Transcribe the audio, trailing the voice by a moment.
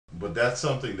but that's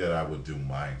something that I would do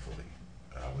mindfully.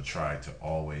 I would try to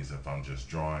always, if I'm just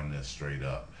drawing this straight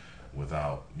up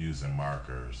without using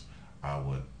markers, I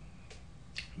would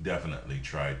definitely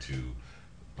try to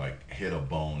like hit a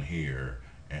bone here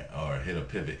or hit a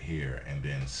pivot here and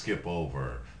then skip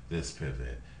over this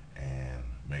pivot and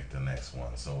make the next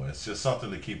one. So it's just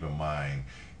something to keep in mind,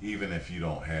 even if you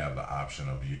don't have the option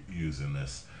of using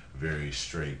this very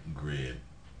straight grid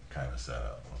kind of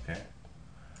setup. Okay.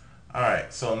 All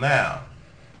right. So now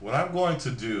what I'm going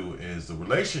to do is the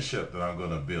relationship that I'm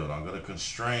going to build. I'm going to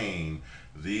constrain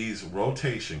these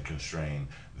bones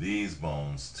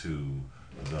to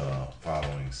the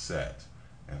following set.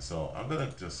 And so I'm going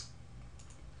to just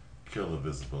kill the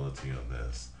visibility of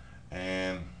this.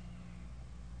 And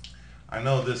I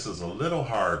know this is a little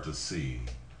hard to see,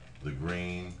 the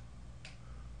green,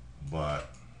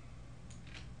 but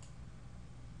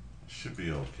it should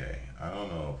be okay. I don't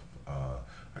know if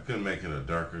I could make it a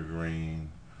darker green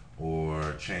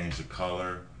or change the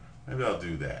color. Maybe I'll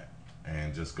do that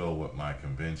and just go with my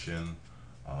convention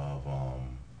of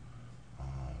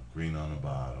green on the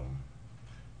bottom.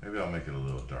 Maybe I'll make it a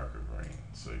little darker green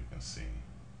so you can see.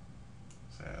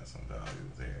 Let's add some value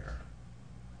there.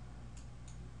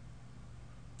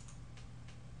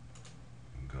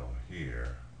 And go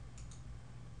here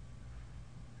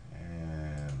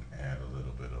and add a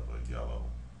little bit of a yellow,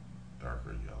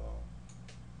 darker yellow.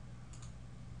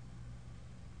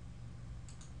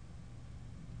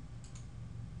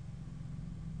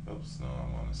 Oops, no,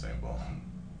 I'm on the same bone.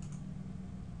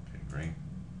 Okay, green.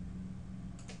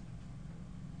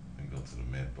 Then go to the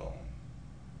mid bone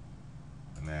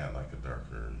and add like a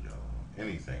darker yellow.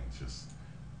 Anything, just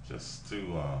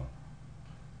to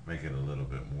make it a little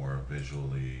bit more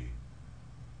visually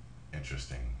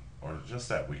interesting, or just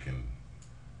that we can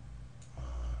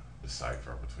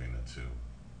decipher between the two.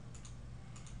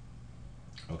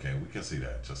 Okay, we can see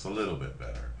that just a little bit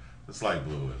better. This light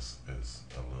blue is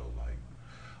a little light.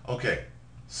 Okay,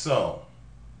 so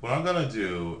what I'm going to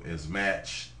do is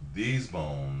match these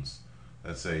bones,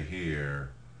 let's say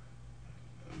here,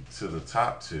 to the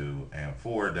top two and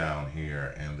four down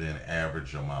here, and then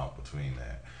average them out between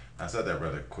that. I said that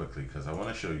rather quickly because I want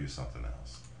to show you something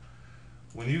else.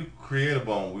 When you create a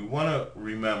bone, we want to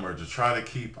remember to try to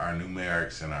keep our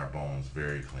numerics and our bones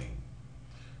very clean.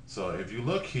 So if you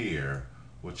look here,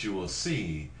 what you will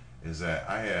see is that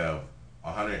I have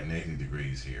 180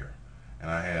 degrees here, and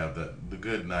I have the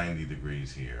good 90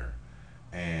 degrees here,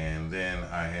 and then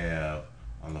I have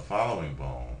on the following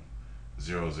bone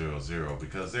 0, 0, 0,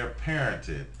 because they're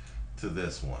parented to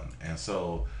this one. And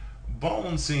so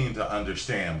bones seem to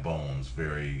understand bones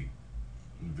very,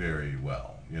 very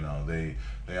well. You know, they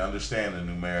understand the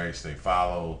numerics, they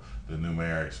follow the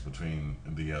numerics between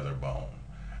the other bone.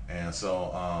 And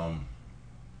so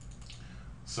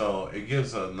so it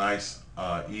gives a nice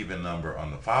even number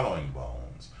on the following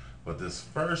bones, but this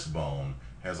first bone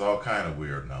has all kind of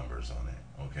weird numbers on it.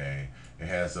 Okay, it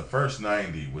has the first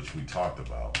 90, which we talked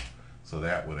about, so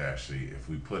that would actually, if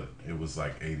we put, it was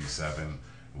like 87,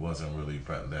 it wasn't really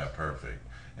that perfect.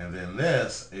 And then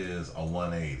this is a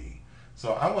 180,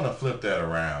 so I want to flip that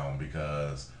around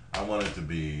because I want it to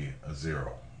be a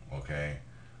 0. Okay,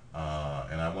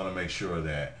 and I want to make sure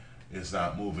that it's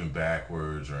not moving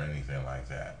backwards or anything like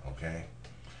that. Okay,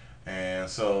 and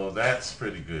so that's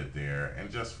pretty good there.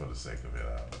 And just for the sake of it,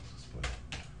 I'll just put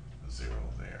a 0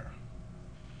 there.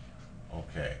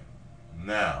 Okay,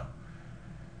 now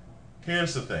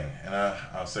here's the thing, and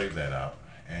I'll save that out.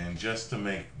 And just to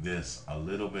make this a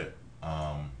little bit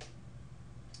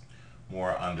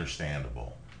more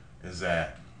understandable, is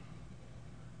that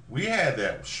we had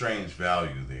that strange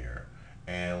value there,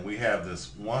 and we have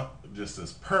this one, just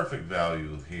this perfect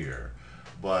value here.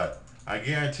 But I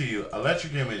guarantee you,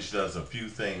 Electric Image does a few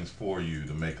things for you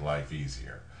to make life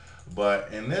easier.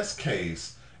 But in this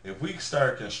case, if we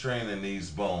start constraining these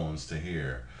bones to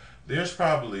here, there's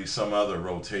probably some other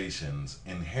rotations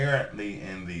inherently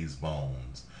in these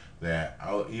bones that,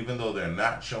 even though they're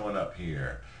not showing up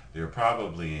here, they're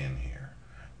probably in here.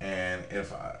 And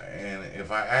if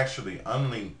I actually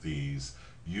unlink these,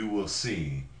 you will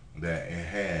see that it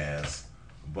has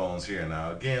bones here.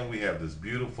 Now again, we have this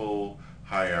beautiful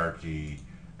hierarchy,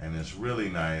 and it's really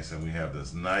nice, and we have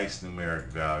this nice numeric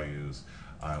values,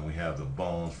 and we have the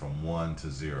bones from 1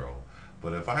 to 0.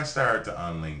 But if I start to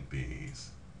unlink these,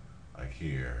 like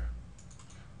here,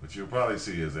 what you'll probably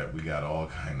see is that we got all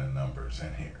kind of numbers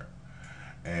in here.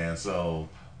 And so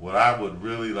what I would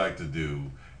really like to do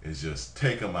is just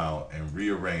take them out and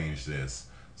rearrange this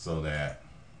so that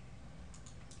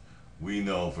we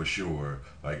know for sure,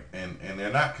 like, and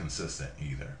they're not consistent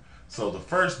either. So the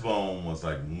first bone was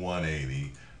like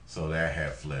 180, So that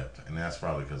had flipped, and that's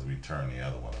probably because we turned the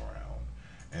other one around.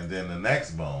 And then the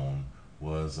next bone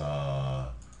was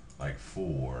like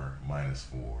 4,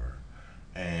 -4.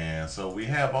 And so we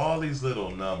have all these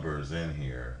little numbers in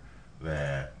here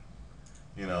that,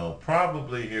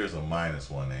 probably here's a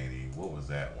 -180. What was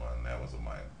that one? That was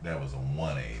a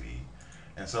 180.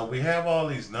 And so we have all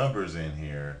these numbers in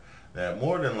here that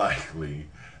more than likely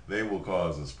they will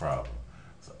cause us problems.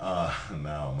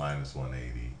 Now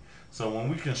 -180. So when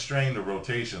we constrain the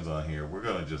rotations on here, we're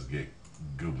going to just get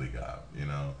goobly gob.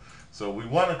 So we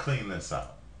want to clean this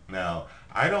out. Now,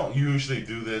 I don't usually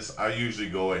do this. I usually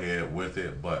go ahead with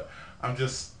it, but I'm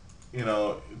just,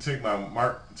 take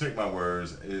my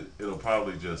words. It'll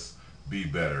probably just be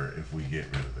better if we get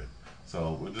rid of it.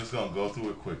 So we're just going to go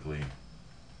through it quickly.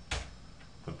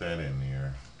 Put that in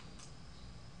there.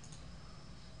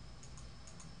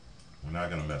 We're not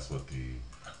going to mess with the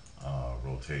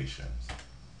rotations.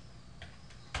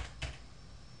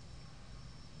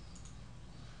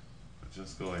 But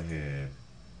just go ahead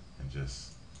and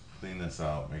just clean this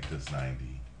out. Make this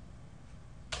 90.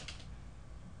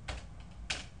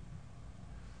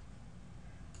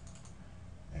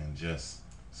 And just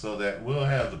so that we'll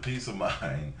have the peace of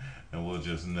mind and we'll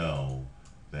just know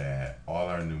that all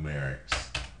our numerics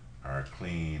are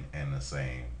clean and the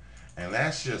same. And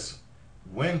that's just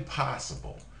when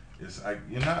possible. It's like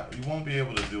you won't be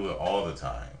able to do it all the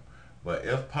time, but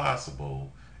if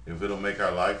possible, if it'll make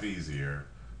our life easier,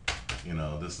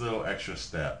 this little extra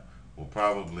step will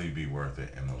probably be worth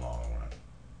it in the long run.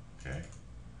 Okay,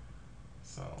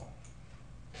 so,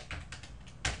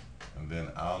 and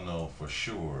then I'll know for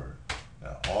sure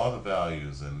that all the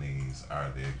values in these are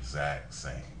the exact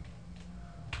same.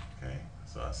 Okay,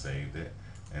 so I saved it,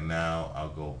 and now I'll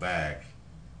go back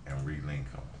and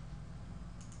relink them.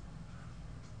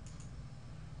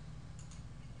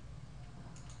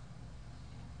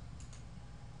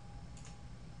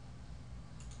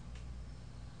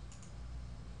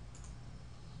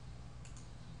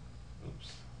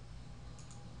 Oops.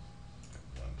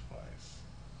 Done twice.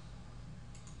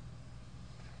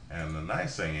 And the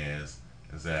nice thing is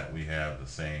that we have the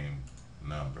same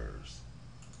numbers.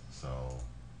 So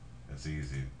it's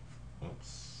easy.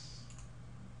 Oops.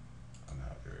 I'm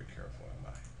not very careful, am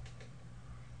I?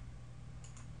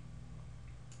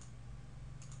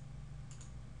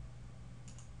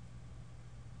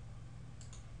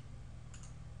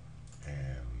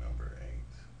 And number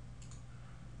 8.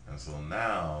 And so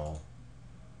now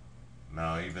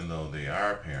even though they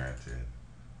are parented,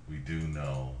 we do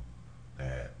know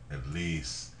that at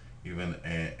least even,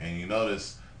 and you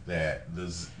notice that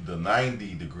the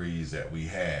 90 degrees that we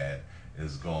had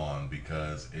is gone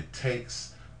because it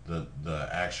takes the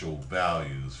actual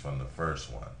values from the first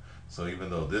one. So even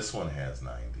though this one has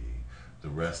 90, the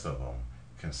rest of them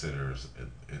considers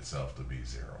itself to be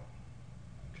 0.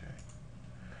 Okay,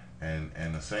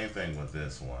 and the same thing with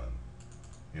this one.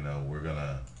 We're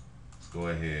gonna go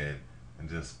ahead and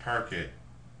just park it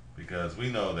because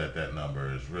we know that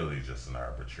number is really just an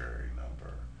arbitrary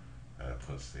number that it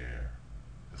puts there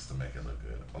just to make it look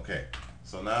good. Okay,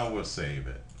 so now we'll save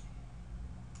it.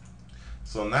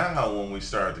 So now when we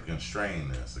start to constrain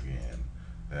this again,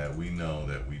 that we know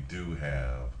that we do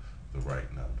have the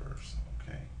right numbers.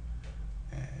 Okay,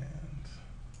 and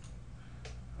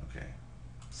okay,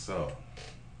 so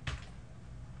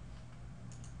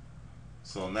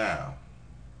now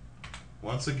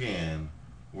once again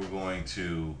we're going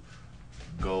to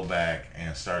go back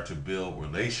and start to build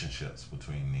relationships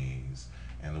between these,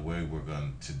 and the way we're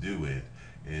going to do it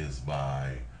is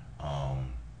by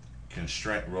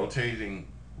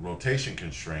rotation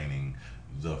constraining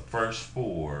the first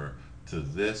 4 to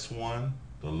this one,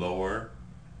 the lower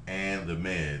and the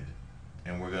mid,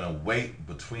 and we're going to wait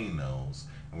between those,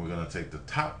 and we're going to take the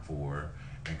top 4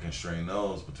 and constrain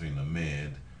those between the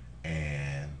mid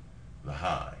and the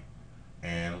high.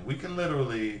 And we can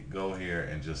literally go here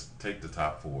and just take the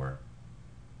top 4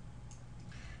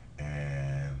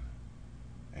 and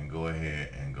go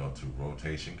ahead and go to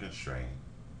rotation constraint.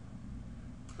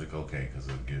 Click OK because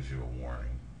it gives you a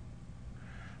warning.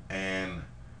 And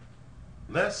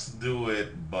let's do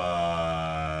it by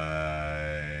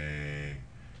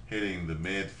hitting the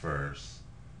mid first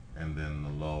and then the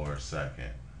lower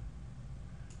second.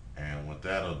 And what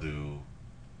that'll do,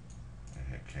 and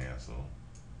hit cancel,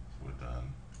 so we're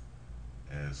done,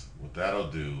 is what that'll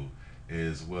do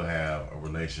is we'll have a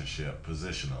relationship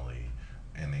positionally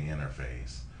in the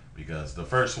interface, because the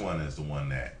first one is the one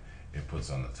that it puts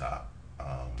on the top.